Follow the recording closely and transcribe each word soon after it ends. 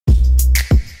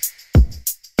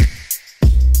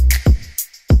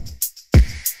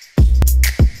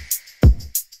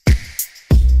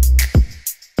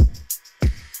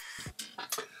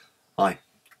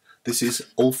This is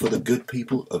all for the good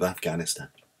people of Afghanistan.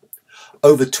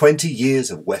 Over 20 years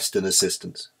of Western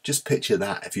assistance. Just picture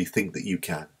that if you think that you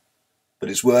can. But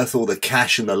it's worth all the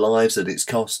cash and the lives that it's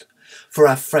cost for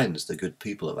our friends, the good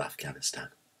people of Afghanistan.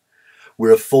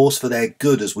 We're a force for their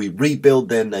good as we rebuild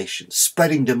their nation,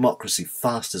 spreading democracy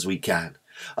fast as we can.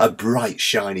 A bright,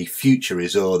 shiny future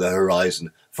is o'er the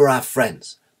horizon for our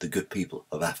friends, the good people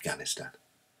of Afghanistan.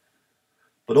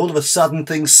 But all of a sudden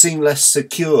things seem less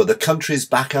secure. The country's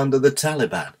back under the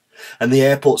Taliban, and the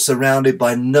airport surrounded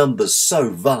by numbers so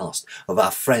vast of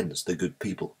our friends, the good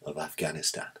people of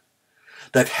Afghanistan.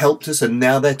 They've helped us and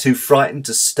now they're too frightened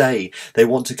to stay. They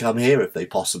want to come here if they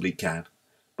possibly can.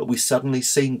 But we suddenly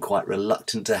seem quite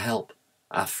reluctant to help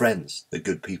our friends, the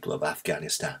good people of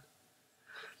Afghanistan.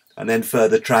 And then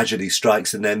further tragedy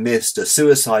strikes in their midst. A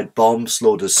suicide bomb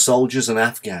slaughters soldiers and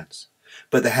Afghans.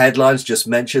 But the headlines just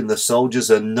mention the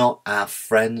soldiers are not our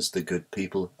friends, the good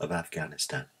people of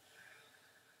Afghanistan.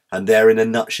 And there, in a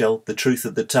nutshell, the truth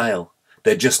of the tale.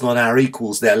 They're just not our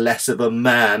equals, they're less of a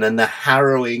man. And the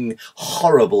harrowing,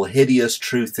 horrible, hideous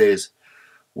truth is,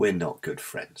 we're not good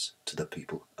friends to the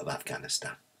people of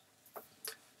Afghanistan.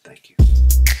 Thank you.